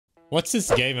What's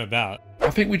this game about? I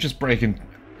think we just break into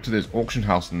this auction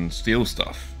house and steal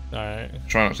stuff. Alright.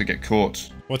 Try not to get caught.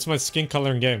 What's my skin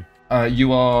color in game?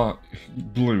 You are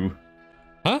blue.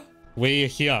 Huh? We're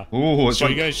here. Ooh, it's Should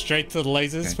like... we go straight to the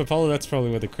lasers? Okay. Peppoli, that's probably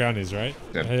where the crown is, right?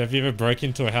 Yeah. Have you ever broke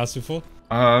into a house before?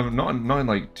 Not in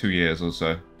like 2 years or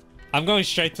so. I'm going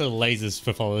straight to the lasers,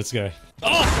 Peppoli. Let's go.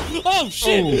 Oh! Oh,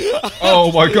 shit!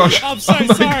 Oh my gosh! I'm so Oh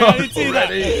sorry, God, I didn't see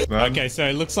already, that. man. Okay, so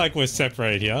it looks like we're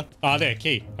separated here. Oh, there,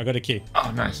 key. I got a key.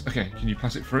 Oh, nice. Okay, can you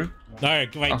pass it through? No,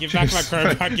 wait, Oh, give back my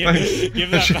crowbar.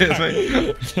 Give that Cheers,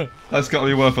 back. mate. That's got to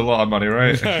be worth a lot of money,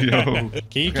 right? Yo.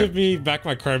 Can you give me back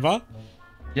my crowbar?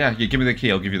 Yeah, you give me the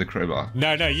key, I'll give you the crowbar.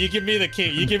 No, you give me the key.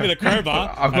 You give me the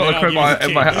crowbar. I've got the crowbar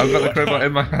in my hand. I've got the crowbar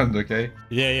in my hand, okay?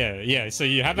 Yeah. So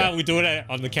how about we do it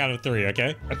on the count of 3,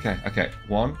 okay? Okay.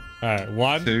 1. Alright,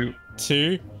 1, 2,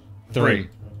 2, 3.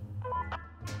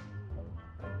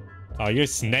 Oh, you're a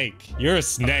snake. You're a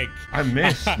snake. I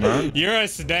missed, man. You're a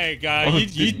snake. Oh,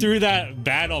 you threw that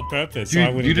bad on purpose.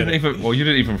 So you didn't even. Well, you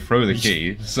didn't even throw the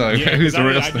key. So yeah, who's the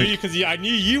real I snake? I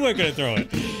knew you were gonna throw it.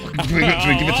 Give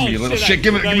it to me, you little shit.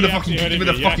 Give me the fucking key. Give me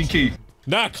the fucking key.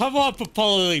 Nah, come on,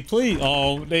 Peppoli, please.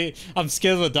 Oh, I'm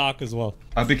scared of the dark as well.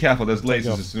 Be careful. There's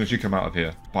lasers as soon as you come out of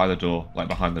here. By the door, like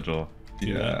behind the door.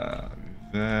 Yeah.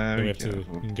 Very We have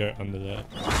careful. to go under there.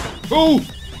 Oh!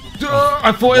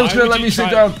 I thought it was gonna let me sit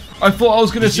down. I thought I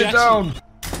was gonna sit down.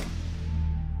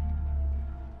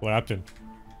 What happened?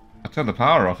 I turned the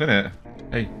power off, innit?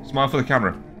 Hey, smile for the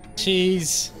camera.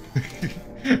 Cheese.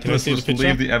 Can I see the picture?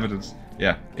 Leave the evidence.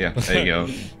 Yeah, there you go.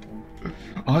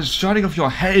 Oh, it's shining off your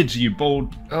head, you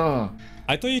bold. Oh.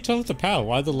 I thought you turned off the power.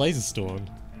 Why are the lasers still on?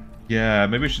 Yeah,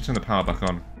 maybe we should turn the power back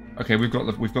on. Okay, we've got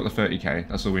the 30k.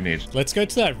 That's all we need. Let's go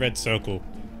to that red circle.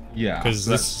 Yeah. Because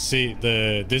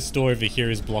this door over here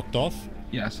is blocked off.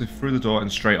 Yeah, so through the door and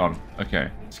straight on.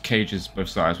 Okay. It's cages both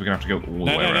sides. We're gonna have to go all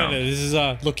the way around. No. This is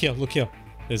look here.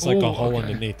 There's like a hole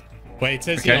underneath. Wait, it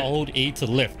says here hold E to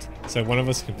lift, so one of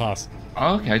us can pass.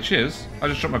 Oh, okay, cheers. I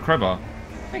just dropped my crowbar.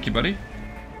 Thank you, buddy.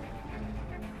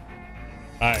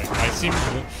 I seem.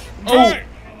 Oh!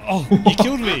 Oh, you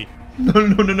killed me. No,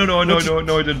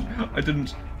 I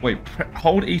didn't. Wait,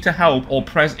 hold E to help or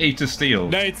press E to steal.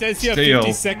 No, it says here Steal.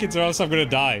 50 seconds or else I'm gonna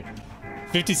die.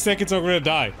 50 seconds or I'm gonna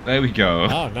die. There we go.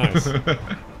 Oh, nice.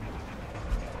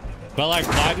 But like,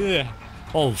 why did it...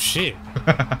 Oh, shit.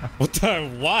 What the...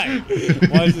 Why?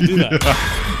 Why does it do that?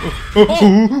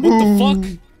 Oh, what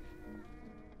the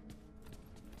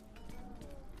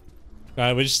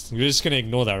fuck? We're just gonna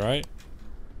ignore that, right?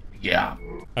 Yeah.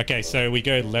 Okay, so we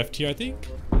go left here, I think.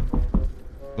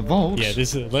 The vault? Yeah,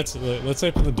 this is... Let's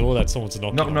open the door that someone's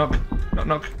knocking on.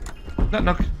 Knock.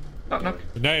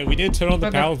 No, we need to turn on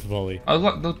the power, Peppoli. Oh,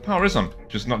 look, the power is on.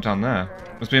 Just not down there.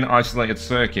 Must be an isolated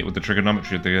circuit with the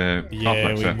trigonometry of the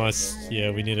Yeah, we must...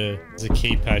 Yeah, we need a... There's a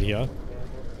keypad here.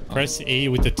 Press E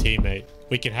with the teammate.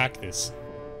 We can hack this.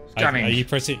 Are you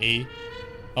pressing E?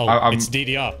 Oh, it's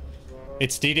DDR.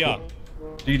 It's DDR.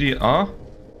 DDR?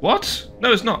 What?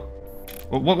 No, it's not.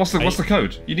 What's the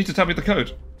code? You need to tell me the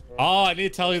code. Oh, I need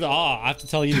to tell you the... Oh, I have to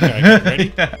tell you the code.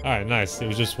 Ready? Alright, nice. It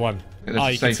was just one. Oh,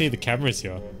 you can see the cameras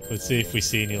here. Let's see if we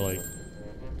see any, like...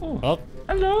 Oh.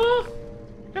 Hello?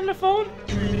 Telephone?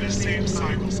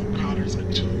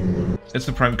 It's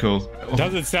a prank call.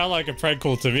 Doesn't sound like a prank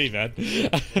call to me, man.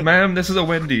 Ma'am, this is a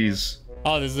Wendy's.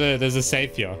 Oh, there's a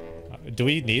safe here. Do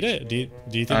we need it? Do you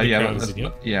think the crown is in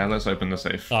here? Yeah, let's open the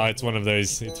safe. Oh, it's one of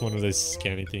those. It's one of those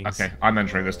scanny things. Okay, I'm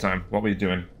entering this time. What were you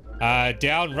doing?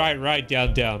 Down, right,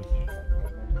 down.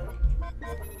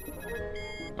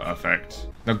 Perfect.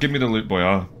 Now give me the loot, boy.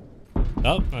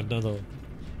 Oh, another.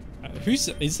 Is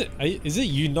it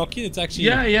you knocking? It's actually.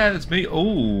 Yeah, it's me.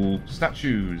 Oh,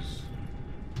 statues.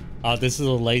 Oh, this is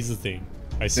a laser thing.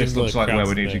 This looks like where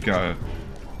we need to go.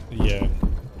 Yeah.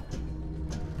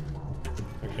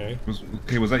 Okay.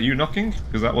 Was that you knocking?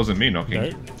 Because that wasn't me knocking. No.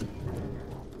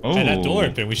 Oh. And that door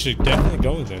open. We should definitely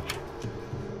go in there.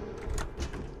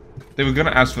 They were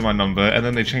gonna ask for my number, and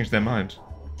then they changed their mind.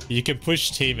 You can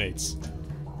push teammates.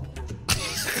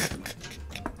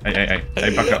 Hey,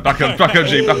 back up,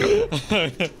 G, back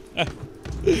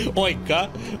up.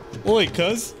 Oi,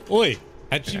 cuz. Oi.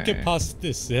 How'd you get past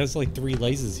this? It has like 3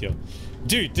 lasers here.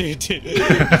 Dude.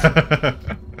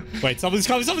 Wait, someone's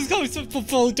coming.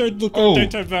 Don't look. Oh.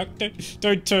 Don't turn back.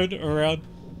 Don't turn around.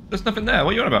 There's nothing there.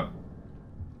 What are you on about?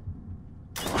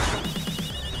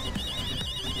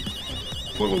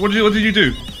 What did you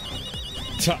do?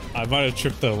 I might have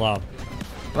tripped the alarm.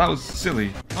 That was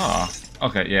silly. Ah.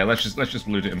 Okay, yeah, let's just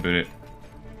loot it and boot it.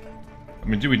 I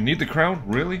mean, do we need the crown?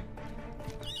 Really?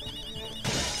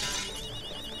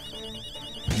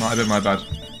 Might have been my bad.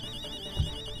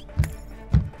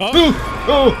 What the?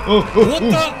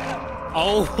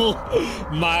 Oh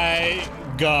my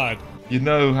god. You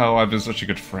know how I've been such a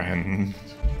good friend.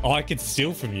 Oh, I can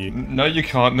steal from you. No, you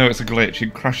can't. No, it's a glitch.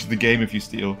 It crashes the game if you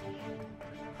steal.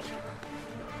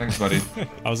 Thanks, buddy.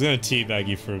 I was gonna teabag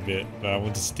you for a bit, but I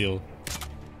want to steal.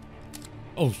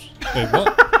 Oh, wait,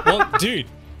 what? What? Dude.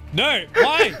 No,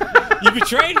 why? You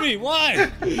betrayed me. Why?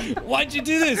 Why'd you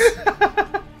do this?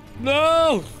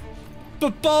 No!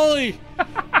 Peppoli!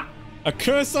 A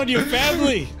curse on your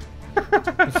family!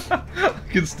 I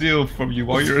can steal from you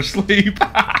while you're asleep.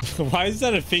 Why is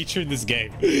that a feature in this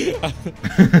game?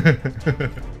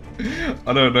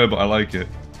 I don't know, but I like it.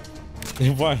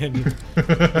 Why?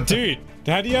 Dude,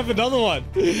 how do you have another one?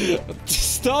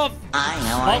 Stop!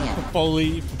 I know.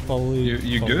 Peppoli.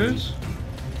 You good?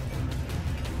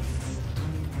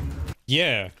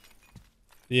 Yeah.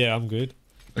 Yeah, I'm good.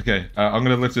 Okay, I'm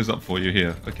gonna lift this up for you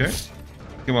here, okay?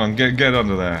 Come on, get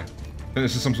under there.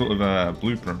 This is some sort of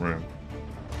blueprint room.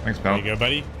 Thanks, pal. There you go,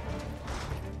 buddy.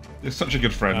 You're such a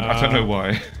good friend. I don't know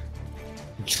why.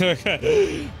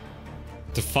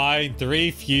 To find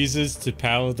 3 fuses to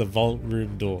power the vault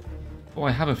room door. Oh,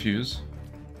 I have a fuse.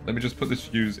 Let me just put this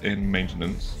fuse in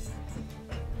maintenance.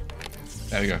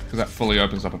 There we go, because that fully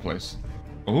opens up a place.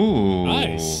 Ooh.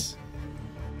 Nice.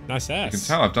 Nice ass. You can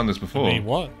tell I've done this before. I mean,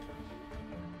 what?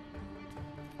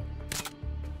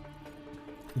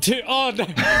 Dude, oh no!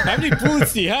 How many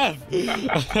bullets do you have?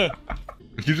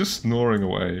 You're just snoring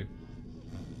away.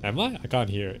 Am I? I can't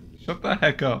hear it. Shut the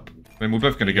heck up. I mean, we're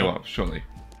both gonna go up, surely.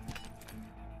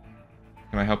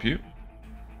 Can I help you?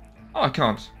 Oh, I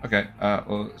can't. Okay,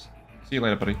 well, see you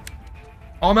later, buddy.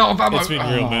 Oh, I'm out of ammo! It's been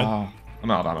real, man.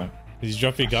 I'm out of ammo. Did you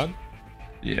drop your gun?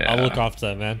 Yeah. I'll look after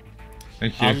that, man.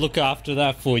 Thank you. I'll look after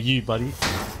that for you, buddy.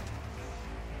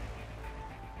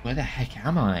 Where the heck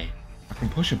am I? I can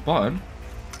push a button.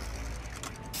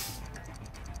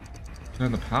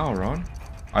 Turn the power on.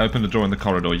 I opened the door in the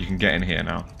corridor. You can get in here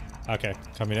now. Okay,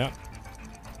 coming out.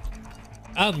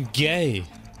 I'm gay.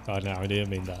 Oh no, I didn't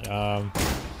mean that. Are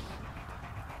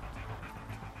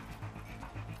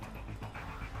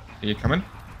you coming?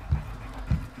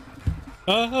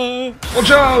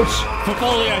 Watch out!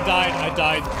 Peppoli, I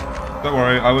died. Don't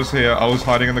worry, I was here. I was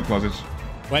hiding in the closet.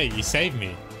 Wait, you saved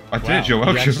me. I did, you're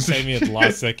welcome. You actually saved me at the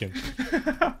last second.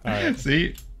 Alright.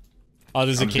 See? Oh,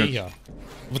 there's a key here.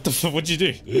 What the fuck? What'd you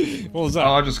do? What was that?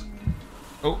 Oh, I just...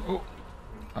 Oh.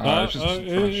 It's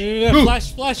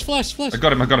just Flash. I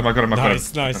got him.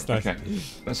 Nice. Okay,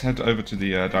 let's head over to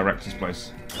the director's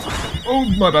place. Oh,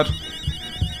 my bad.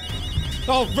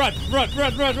 Oh, run!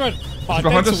 Oh, behind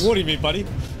thanks us. for warning me, buddy.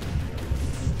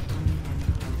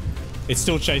 It's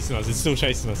still chasing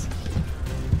us.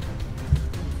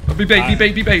 Oh, be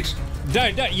bait. No,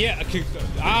 yeah.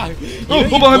 Behind me.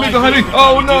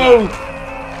 Oh, no.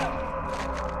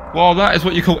 Well, that is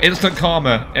what you call instant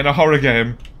karma in a horror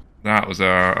game. That was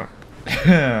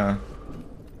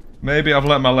maybe I've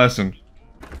learnt my lesson.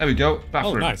 There we go.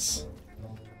 Bathroom. Oh, nice.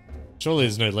 Surely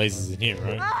there's no lasers in here,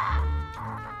 right?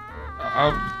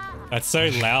 That's so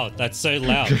loud.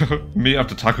 Meet up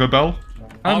to Taco Bell.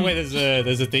 Oh wait,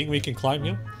 there's a thing we can climb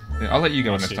here. Yeah, I'll let you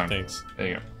go next time. Thanks. There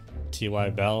you go. TY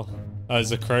Bell. Oh,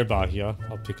 there's a crowbar here.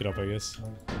 I'll pick it up, I guess.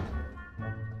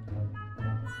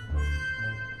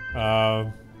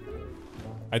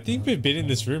 I think we've been in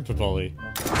this room, Peppoli.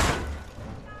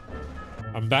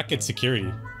 I'm back at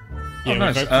security. Yeah,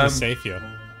 nice. we've opened the safe here.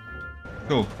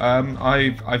 Cool.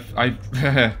 I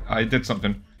did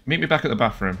something. Meet me back at the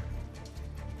bathroom.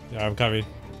 Yeah, I'm coming.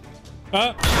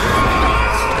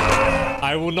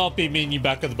 I will not be meeting you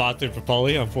back at the bathroom,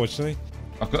 Peppoli, unfortunately.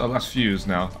 I've got the last fuse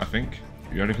now, I think.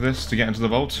 You ready for this? To get into the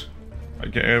vault?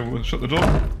 Right, get here, we'll shut the door.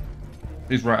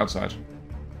 He's right outside.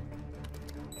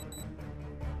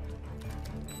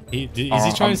 Is he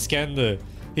trying to scan the...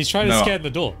 He's trying to scan the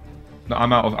door. No,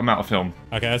 I'm out of film.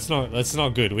 Okay, that's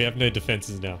not good. We have no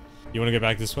defenses now. You want to go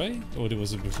back this way? Or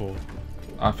was it before?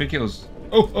 I think it was...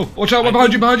 Oh, watch out,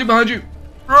 behind you!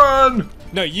 Run!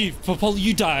 No, Peppoli,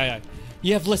 you die.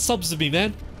 You have less subs than me,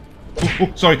 man.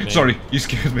 Oh, sorry, you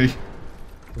scared me.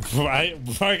 Right,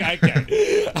 okay.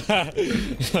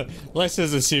 Let's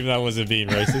just assume that wasn't being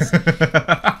racist.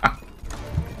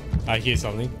 I hear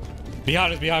something.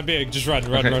 Behind us, just run.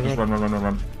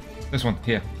 Run. This one,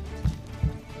 here.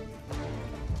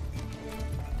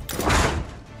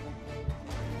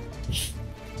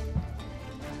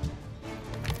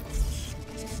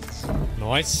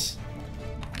 Nice.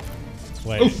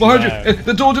 Wait, oh, behind you!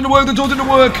 The door didn't work!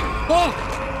 Oh!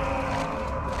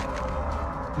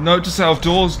 Note to self,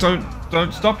 doors don't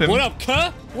stop him. What up,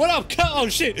 cur? What up? Oh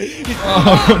shit!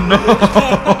 Oh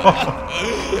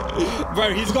no!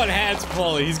 Bro, he's got hands,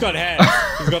 Peppoli. He's got hands.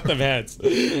 He's got them hands.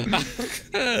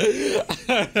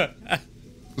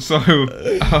 So,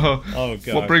 oh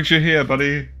god. what brings you here,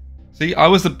 buddy? See, I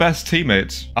was the best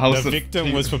teammate. I was the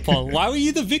victim was Peppoli. Why were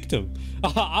you the victim?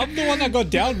 I'm the one that got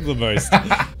down the most.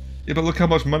 Yeah, but look how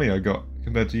much money I got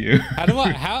compared to you.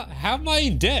 How am I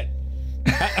in debt?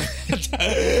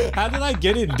 How did I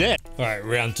get in debt? Alright,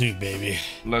 round 2, baby.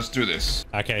 Let's do this.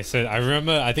 Okay, so I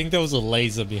remember, I think there was a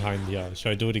laser behind here.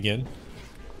 Should I do it again?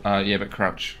 Yeah, but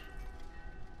crouch.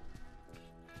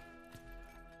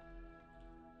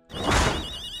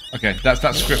 Okay, that's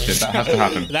scripted. That has to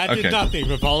happen. That did nothing,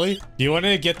 Peppoli. Do you want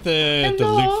to get the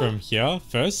loot from here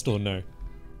first or no?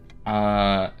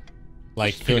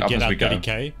 Like, get out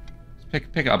 30k? Pick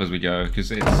it up as we go,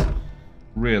 because it's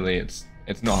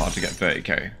not hard to get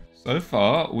 30k. So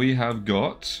far, we have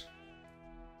got,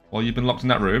 while you've been locked in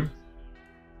that room,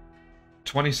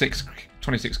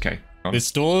 26k. The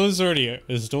store's already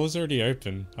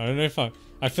open. I don't know if I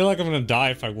feel like I'm gonna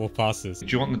die if I walk past this. Do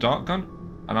you want the dart gun?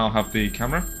 And I'll have the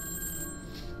camera?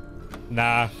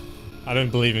 Nah, I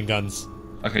don't believe in guns.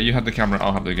 Okay, you have the camera,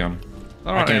 I'll have the gun.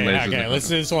 Alright, okay, let's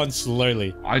do this one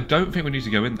slowly. I don't think we need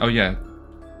to go in. Oh yeah.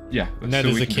 Yeah, no,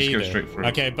 there's a key just go straight through.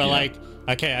 Okay, but like,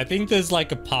 okay, I think there's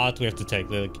like a path we have to take.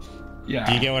 Like, yeah.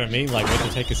 Do you get what I mean? Like, we have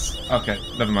to take us. Okay,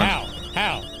 never mind.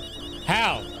 How?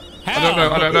 I don't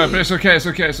know, but it's okay.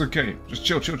 Just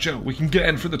chill. We can get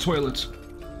in through the toilet.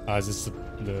 Is this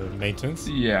the maintenance?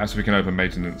 Yeah, so we can open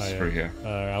maintenance through here.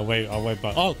 I'll wait,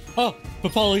 but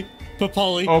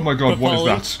Peppoli. Oh my god, what is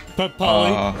that?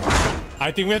 Peppoli.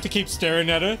 I think we have to keep staring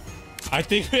at her.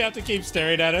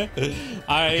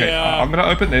 Okay, I'm gonna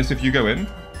open this if you go in.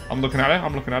 I'm looking at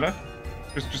her.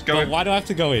 Just go in. Why do I have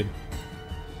to go in?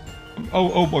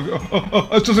 Oh my god.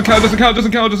 It doesn't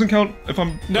count. If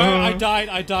I'm... No, I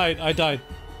died.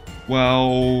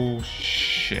 Well,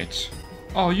 shit.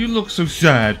 Oh, you look so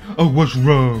sad. Oh, what's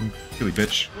wrong? Silly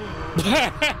bitch.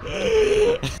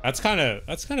 That's kind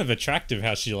of attractive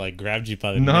how she like grabbed you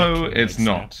by the neck. No, it's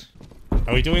not.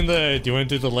 Are we doing the... Do you want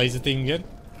to do the laser thing again?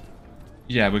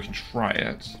 Yeah, we can try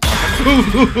it.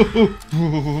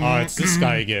 Oh, it's this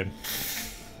guy again.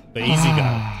 The easy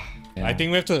guy. Yeah. I think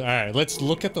we have to... Alright, let's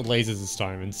look at the lasers this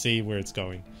time and see where it's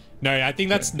going. No, I think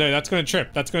that's... No, that's gonna trip.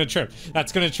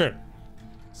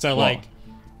 So, like...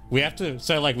 We have to...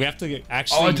 So, like, we have to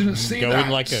actually... Oh, I didn't see that.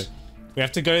 In like a... We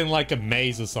have to go in like a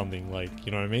maze or something. Like,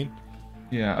 you know what I mean?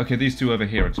 Yeah, okay, these two over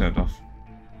here are turned off.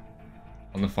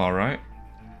 On the far right.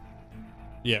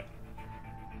 Yeah.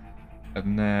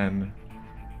 And then...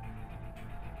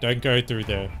 Don't go through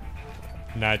there.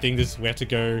 No, I think this... We have to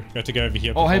go over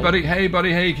here. Oh, hey buddy,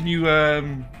 can you,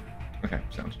 Okay,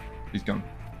 sounds. He's gone.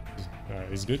 Alright,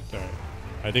 he's good. Alright.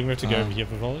 I think we have to go over here,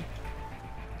 Peppoli.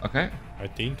 Okay. I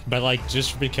think. But, like,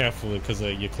 just be careful, because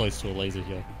you're close to a laser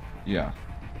here. Yeah.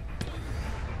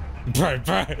 Bro.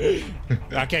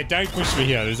 Okay, don't push me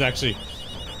here. There's actually...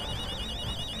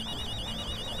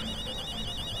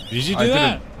 Did you do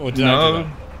that? Or did I do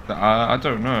that? I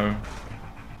don't know.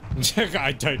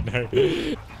 I don't know.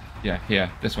 Yeah, here.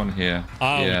 This one here.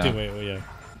 Oh, yeah. Wait, yeah.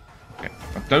 Okay.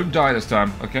 Don't die this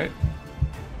time, okay?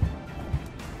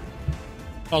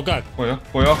 Oh god. Boya.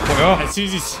 As soon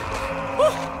as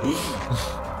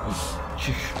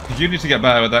You need to get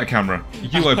better with that camera.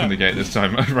 You open the gate this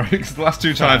time, right? Because the last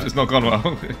two times it's not gone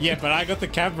well. Yeah, but I got the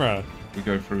camera. We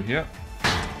go through here.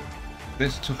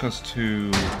 This took us to...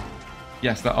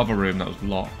 Yes, that other room that was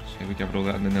locked. Okay, we gathered all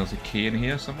that, and then there was a key in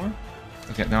here somewhere.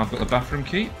 Okay, now I've got the bathroom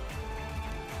key.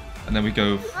 And then we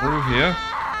go through here.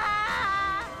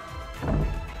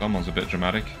 Someone's a bit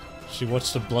dramatic. She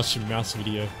watched the blushing mouse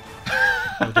video.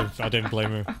 I don't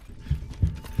blame her.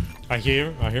 I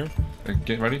hear.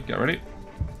 Get ready.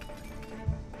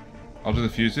 I'll do the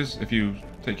fuses if you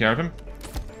take care of him.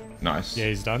 Nice. Yeah,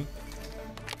 he's done.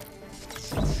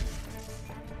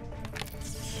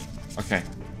 Okay,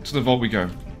 to the vault we go.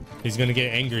 He's gonna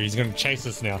get angry. He's gonna chase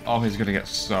us now. Oh, he's gonna get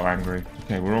so angry.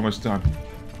 Okay, we're almost done.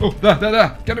 Oh,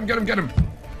 there! Get him!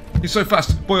 He's so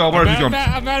fast. Boy, where have you gone?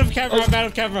 I'm out of camera.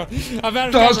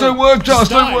 Jars don't work.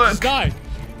 Just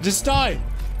die.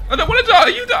 I don't want to die.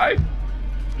 You die.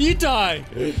 You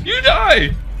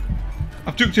die.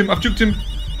 I've juked him.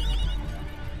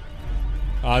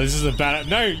 Oh, this is a bad...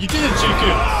 No, you didn't juke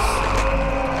him.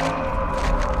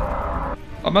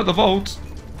 I'm at the vault.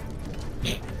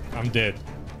 I'm dead.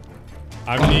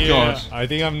 I'm near... God. I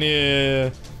think I'm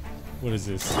near... What is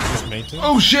this? Is this maintenance?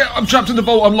 Oh shit, I'm trapped in the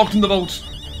vault. I'm locked in the vault.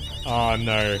 Oh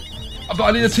no. But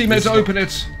I need a teammate to open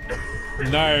it.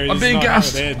 No, I'm being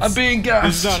gassed. I'm being gassed.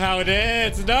 This is not how it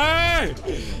ends. No.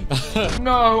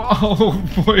 No. Oh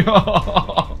boy.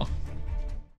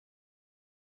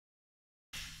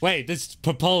 Wait, this is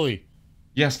Peppoli.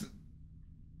 Yes.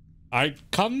 I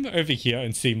come over here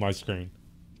and see my screen.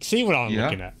 See what I'm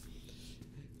looking at.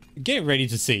 Get ready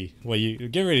to see.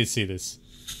 Get ready to see this.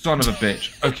 Son of a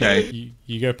bitch. Okay.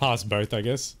 You go past both, I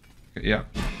guess. Yeah.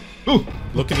 Ooh.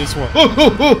 Look at this one.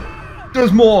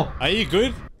 There's more. Are you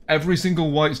good? Every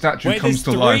single white statue comes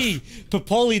to life.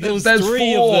 Peppoli, there's three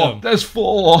three of them. There's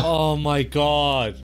 4. Oh my god.